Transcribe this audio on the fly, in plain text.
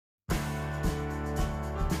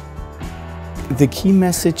The key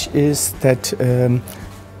message is that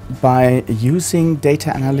by using data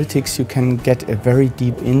analytics, you can get a very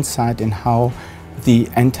deep insight in how the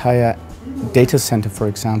entire data center, for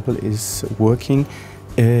example, is working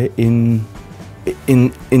as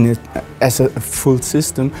a full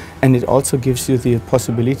system, and it also gives you the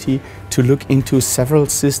possibility to look into several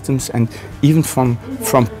systems, and even from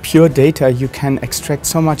pure data you can extract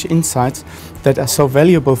so much insights that are so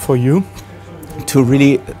valuable for you to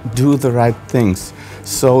really do the right things.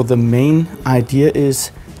 So the main idea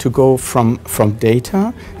is to go from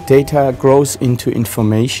data. Data grows into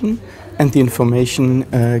information, and the information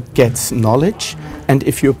gets knowledge, and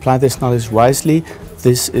if you apply this knowledge wisely,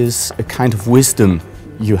 this is a kind of wisdom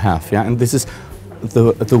you have, yeah? And this is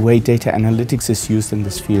the way data analytics is used in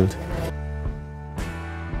this field.